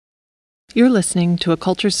You're listening to a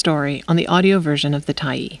culture story on the audio version of The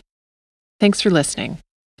Tyee. Thanks for listening.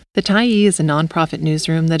 The Tyee is a nonprofit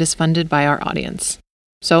newsroom that is funded by our audience.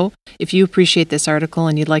 So, if you appreciate this article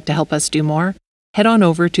and you'd like to help us do more, head on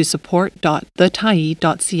over to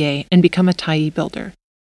support.thetyee.ca and become a Tyee builder.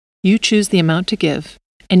 You choose the amount to give,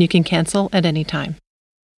 and you can cancel at any time.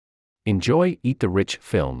 Enjoy Eat the Rich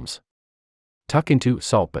films. Tuck into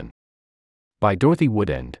Saltburn. By Dorothy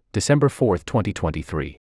Woodend, December 4,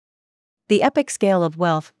 2023. The epic scale of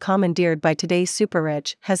wealth commandeered by today's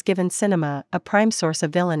super-rich has given cinema a prime source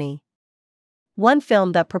of villainy. One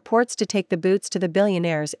film that purports to take the boots to the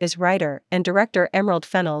billionaires is writer and director Emerald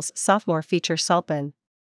Fennell's sophomore feature Saltburn.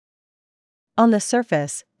 On the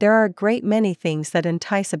surface, there are a great many things that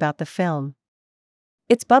entice about the film.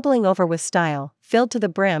 It's bubbling over with style, filled to the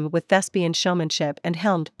brim with thespian showmanship and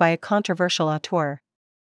helmed by a controversial auteur.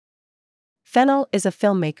 Fennell is a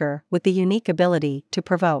filmmaker with the unique ability to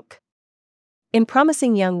provoke. In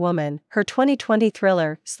Promising Young Woman, her 2020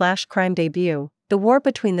 thriller/crime debut, the war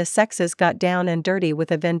between the sexes got down and dirty with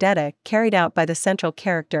a vendetta carried out by the central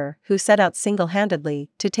character who set out single-handedly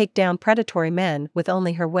to take down predatory men with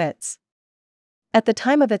only her wits. At the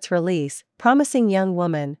time of its release, Promising Young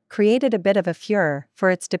Woman created a bit of a furor for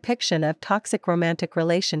its depiction of toxic romantic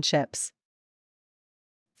relationships.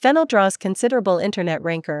 Fennell draws considerable internet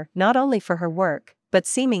rancor not only for her work, but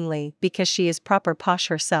seemingly because she is proper posh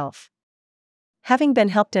herself. Having been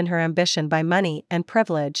helped in her ambition by money and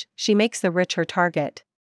privilege, she makes the rich her target.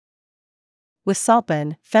 With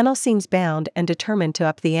Saltburn, Fennell seems bound and determined to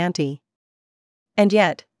up the ante. And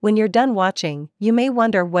yet, when you're done watching, you may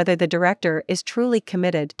wonder whether the director is truly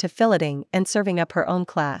committed to filleting and serving up her own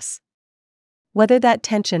class. Whether that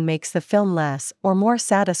tension makes the film less or more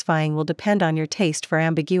satisfying will depend on your taste for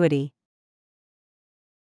ambiguity.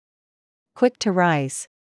 Quick to rise.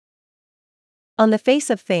 On the face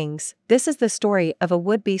of things, this is the story of a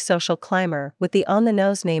would-be social climber with the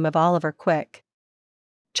on-the-nose name of Oliver Quick.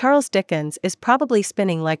 Charles Dickens is probably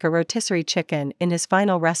spinning like a rotisserie chicken in his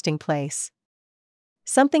final resting place.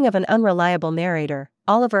 Something of an unreliable narrator,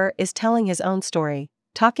 Oliver is telling his own story,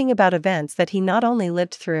 talking about events that he not only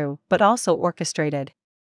lived through but also orchestrated.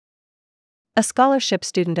 A scholarship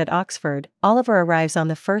student at Oxford, Oliver arrives on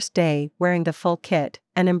the first day wearing the full kit,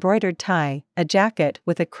 an embroidered tie, a jacket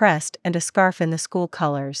with a crest and a scarf in the school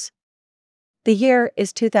colors. The year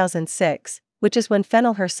is 2006, which is when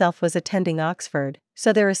Fennell herself was attending Oxford,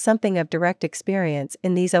 so there is something of direct experience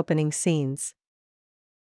in these opening scenes.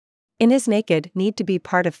 In his naked need to be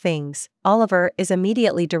part of things, Oliver is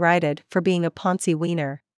immediately derided for being a poncy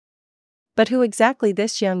wiener. But who exactly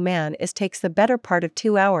this young man is takes the better part of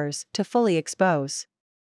 2 hours to fully expose.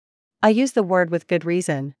 I use the word with good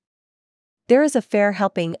reason. There is a fair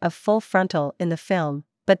helping of full frontal in the film,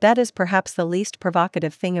 but that is perhaps the least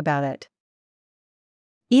provocative thing about it.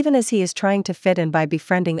 Even as he is trying to fit in by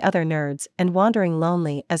befriending other nerds and wandering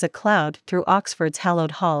lonely as a cloud through Oxford's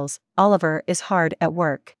hallowed halls, Oliver is hard at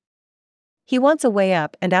work. He wants a way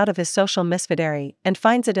up and out of his social misfittery and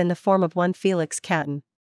finds it in the form of one Felix Catton.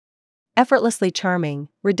 Effortlessly charming,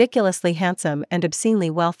 ridiculously handsome and obscenely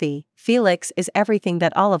wealthy, Felix is everything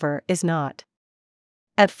that Oliver is not.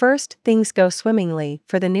 At first, things go swimmingly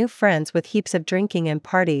for the new friends with heaps of drinking and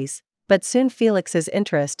parties, but soon Felix's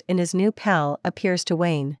interest in his new pal appears to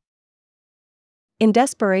wane. In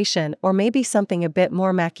desperation or maybe something a bit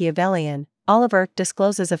more Machiavellian, Oliver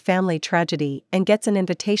discloses a family tragedy and gets an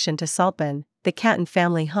invitation to Saltburn, the Catton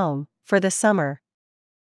family home, for the summer.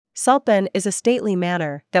 Saltburn is a stately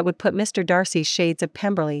manor that would put Mr. Darcy's shades of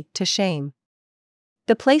Pemberley to shame.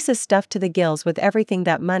 The place is stuffed to the gills with everything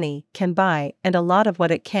that money can buy and a lot of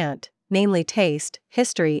what it can't, namely taste,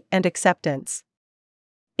 history, and acceptance.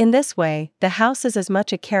 In this way, the house is as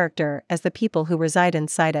much a character as the people who reside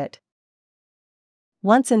inside it.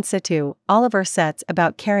 Once in situ, Oliver sets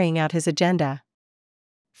about carrying out his agenda.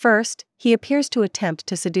 First, he appears to attempt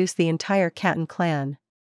to seduce the entire Catton clan.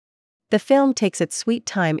 The film takes its sweet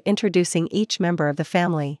time introducing each member of the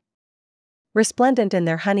family. Resplendent in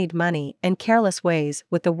their honeyed money and careless ways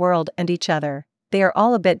with the world and each other, they are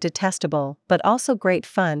all a bit detestable but also great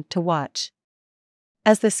fun to watch.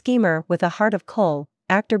 As the schemer with a heart of coal,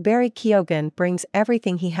 actor Barry Keoghan brings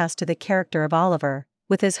everything he has to the character of Oliver,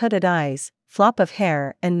 with his hooded eyes, flop of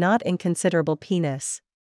hair and not inconsiderable penis.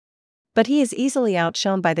 But he is easily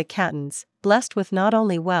outshone by the Cattons, blessed with not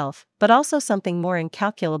only wealth but also something more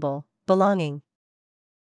incalculable, belonging.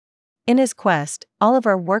 In his quest,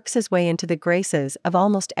 Oliver works his way into the graces of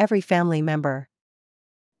almost every family member.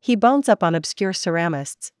 He bones up on obscure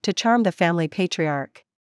ceramists to charm the family patriarch.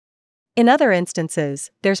 In other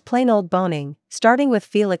instances, there's plain old boning, starting with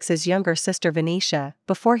Felix's younger sister Venetia,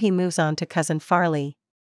 before he moves on to cousin Farley.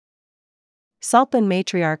 Saltburn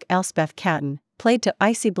matriarch Elspeth Catton, played to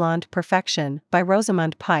icy blonde perfection by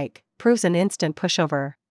Rosamund Pike, proves an instant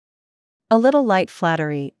pushover. A little light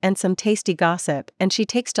flattery and some tasty gossip and she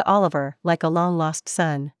takes to Oliver like a long-lost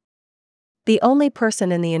son. The only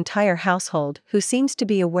person in the entire household who seems to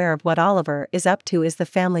be aware of what Oliver is up to is the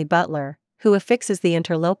family butler, who affixes the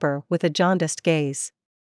interloper with a jaundiced gaze.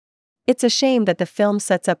 It's a shame that the film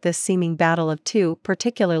sets up this seeming battle of two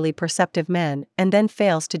particularly perceptive men and then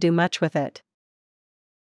fails to do much with it.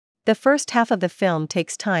 The first half of the film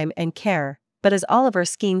takes time and care, but as Oliver's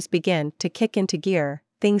schemes begin to kick into gear,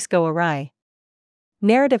 things go awry.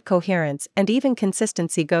 Narrative coherence and even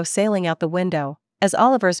consistency go sailing out the window, as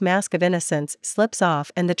Oliver's mask of innocence slips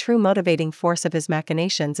off and the true motivating force of his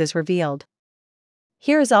machinations is revealed.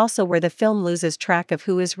 Here is also where the film loses track of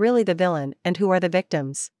who is really the villain and who are the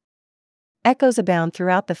victims. Echoes abound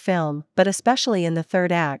throughout the film, but especially in the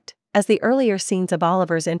third act, as the earlier scenes of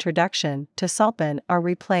Oliver's introduction to Saltburn are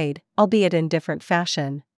replayed, albeit in different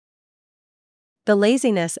fashion. The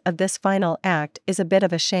laziness of this final act is a bit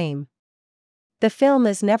of a shame. The film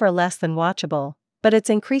is never less than watchable, but its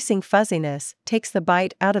increasing fuzziness takes the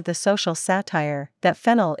bite out of the social satire that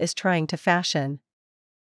Fennell is trying to fashion.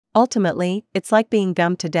 Ultimately, it's like being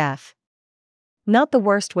gummed to death. Not the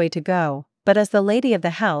worst way to go, but as the lady of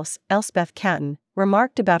the house, Elspeth Catton,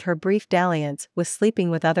 remarked about her brief dalliance with sleeping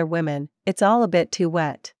with other women, it's all a bit too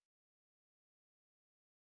wet.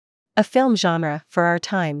 A film genre for our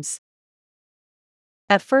times.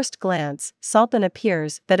 At first glance, Saltburn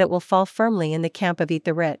appears that it will fall firmly in the camp of Eat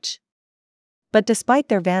the Rich. But despite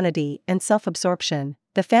their vanity and self-absorption,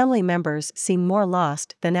 the family members seem more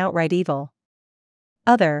lost than outright evil.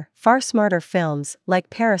 Other, far smarter films, like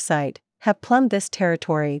Parasite, have plumbed this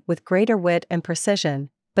territory with greater wit and precision,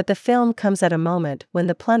 but the film comes at a moment when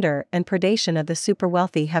the plunder and predation of the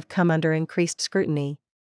super-wealthy have come under increased scrutiny.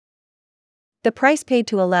 The price paid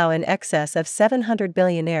to allow in excess of 700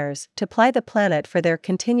 billionaires to ply the planet for their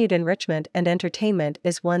continued enrichment and entertainment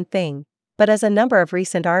is one thing, but as a number of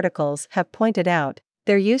recent articles have pointed out,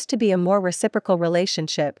 there used to be a more reciprocal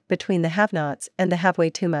relationship between the have-nots and the have way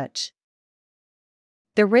too much.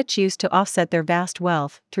 The rich used to offset their vast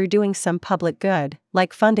wealth through doing some public good,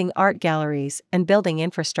 like funding art galleries and building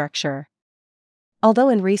infrastructure. Although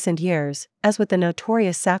in recent years, as with the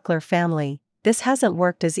notorious Sackler family, this hasn't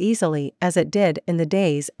worked as easily as it did in the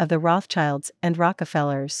days of the Rothschilds and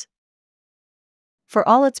Rockefellers. For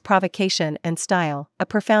all its provocation and style, a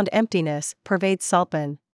profound emptiness pervades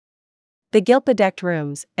Saltburn. The gilt-bedecked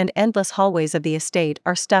rooms and endless hallways of the estate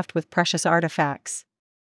are stuffed with precious artifacts.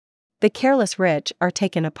 The careless rich are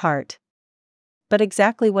taken apart. But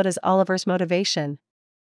exactly what is Oliver's motivation?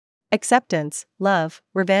 Acceptance, love,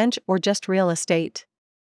 revenge, or just real estate?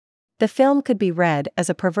 The film could be read as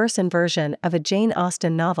a perverse inversion of a Jane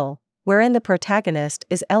Austen novel, wherein the protagonist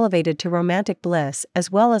is elevated to romantic bliss as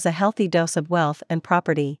well as a healthy dose of wealth and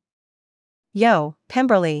property. Yo,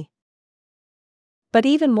 Pemberley! But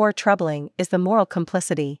even more troubling is the moral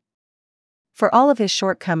complicity. For all of his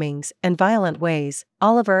shortcomings and violent ways,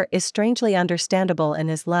 Oliver is strangely understandable in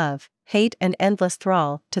his love, hate and endless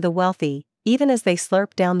thrall to the wealthy, even as they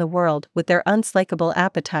slurp down the world with their unslakable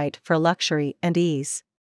appetite for luxury and ease.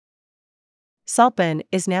 Saltburn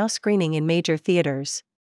is now screening in major theaters.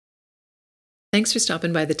 Thanks for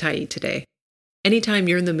stopping by the Tyee today. Anytime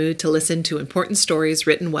you're in the mood to listen to important stories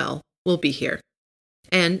written well, we'll be here.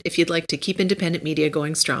 And if you'd like to keep independent media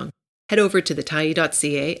going strong, head over to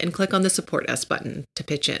thetyee.ca and click on the Support Us button to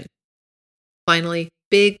pitch in. Finally,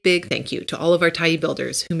 big thank you to all of our Tyee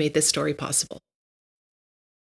builders who made this story possible.